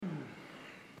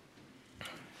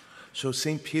So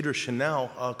St. Peter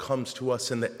Chanel comes to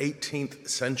us in the 18th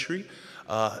century,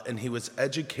 and he was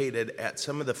educated at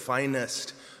some of the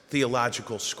finest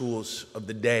theological schools of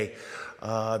the day.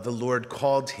 The Lord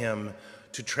called him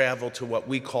to travel to what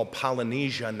we call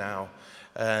Polynesia now,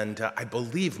 and I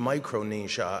believe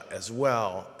Micronesia as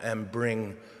well, and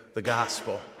bring the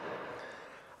gospel.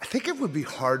 I think it would be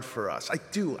hard for us. I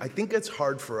think it's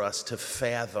hard for us to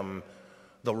fathom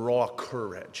the raw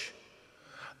courage.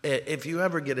 If you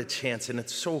ever get a chance, and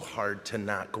it's so hard to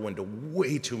not go into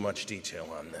way too much detail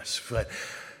on this, but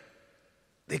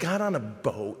they got on a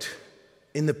boat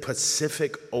in the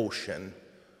Pacific Ocean,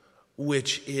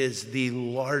 which is the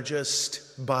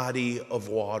largest body of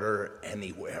water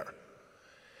anywhere.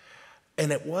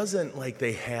 And it wasn't like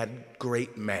they had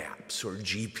great maps or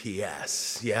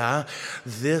GPS, yeah?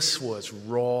 This was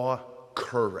raw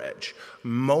courage.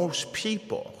 Most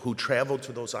people who traveled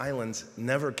to those islands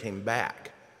never came back.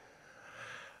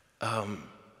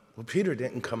 Well, Peter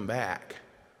didn't come back,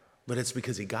 but it's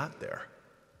because he got there.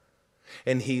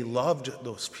 And he loved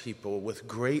those people with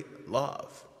great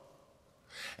love.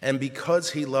 And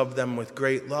because he loved them with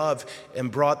great love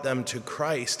and brought them to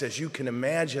Christ, as you can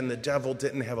imagine, the devil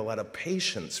didn't have a lot of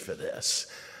patience for this.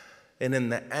 And in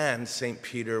the end, St.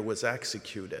 Peter was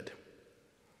executed.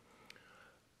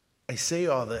 I say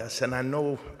all this, and I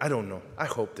don't know, I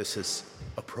hope this is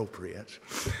appropriate.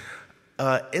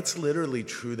 It's literally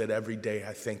true that every day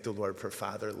I thank the Lord for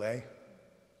Father Lay.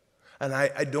 And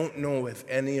I don't know if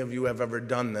any of you have ever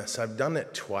done this. I've done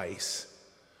it twice,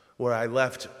 where I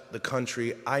left the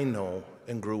country I know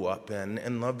and grew up in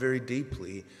and loved very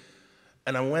deeply,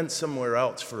 and I went somewhere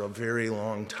else for a very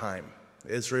long time.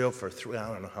 Israel for I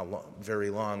don't know how long, very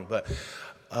long, but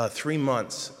 3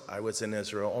 months I was in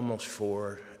Israel, almost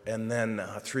 4, and then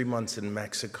 3 months in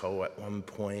Mexico at one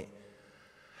point.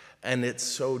 And it's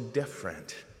so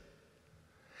different.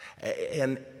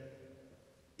 And,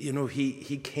 you know,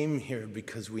 he came here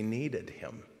because we needed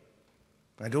him.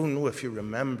 I don't know if you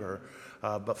remember,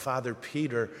 but Father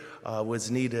Peter was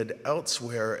needed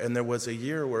elsewhere, and there was a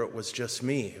year where it was just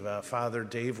me. Father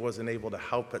Dave wasn't able to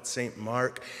help at St.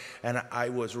 Mark, and I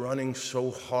was running so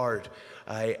hard.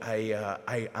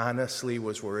 I honestly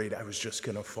was worried I was just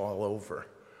going to fall over.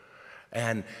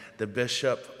 And the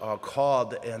bishop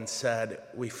called and said,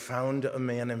 "We found a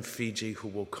man in Fiji who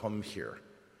will come here."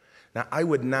 Now, I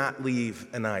would not leave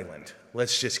an island.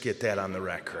 Let's just get that on the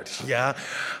record, yeah?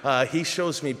 He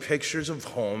shows me pictures of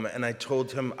home, and I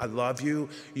told him, "I love you.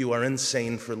 You are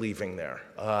insane for leaving there."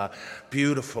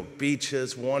 Beautiful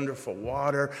beaches, wonderful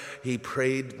water. He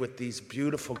prayed with these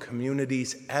beautiful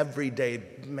communities every day.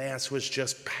 Mass was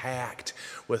just packed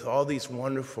with all these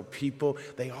wonderful people.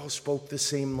 They all spoke the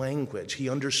same language. He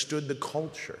understood the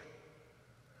culture.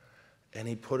 And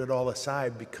he put it all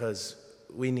aside because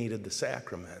we needed the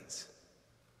sacraments.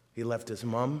 He left his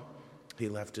mom, he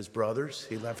left his brothers,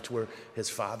 he left where his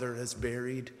father is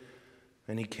buried,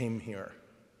 and he came here.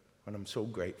 And I'm so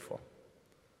grateful.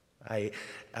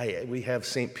 We have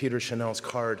St. Peter Chanel's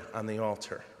card on the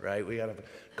altar, right? We got a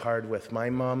card with my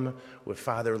mom, with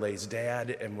Father Lay's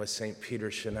dad, and with St.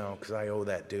 Peter Chanel, because I owe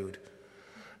that dude.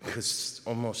 Because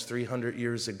almost 300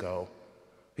 years ago,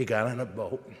 he got on a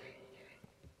boat.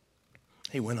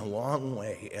 He went a long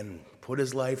way and put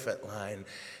his life at line,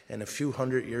 and a few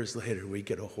hundred years later, we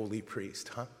get a holy priest,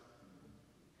 huh?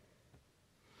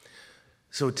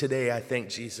 So today, I thank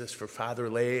Jesus for Father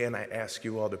Lay, and I ask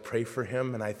you all to pray for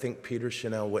him, and I think Peter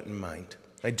Chanel wouldn't mind.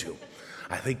 I do.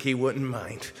 I think he wouldn't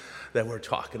mind that we're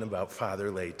talking about Father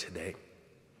Lay today.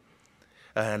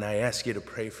 And I ask you to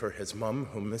pray for his mom,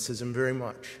 who misses him very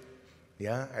much.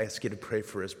 Yeah, I ask you to pray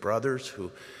for his brothers,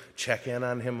 who check in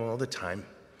on him all the time.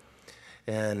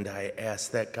 And I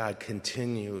ask that God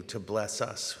continue to bless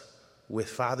us with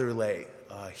Father Lay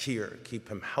here. Keep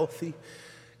him healthy,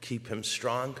 keep him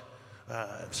strong.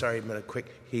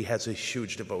 He has a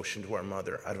huge devotion to our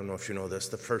mother. I don't know if you know this.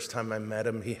 The first time I met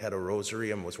him, he had a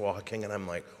rosary and was walking, and I'm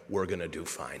like, we're going to do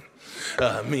fine.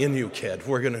 Me and you, kid,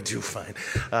 we're going to do fine.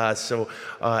 So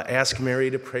ask Mary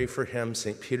to pray for him,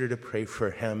 St. Peter to pray for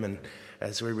him, and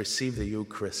as we receive the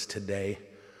Eucharist today,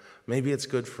 maybe it's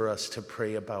good for us to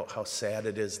pray about how sad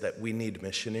it is that we need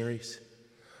missionaries,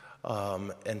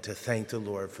 and to thank the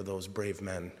Lord for those brave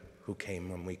men who came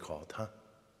when we called, huh?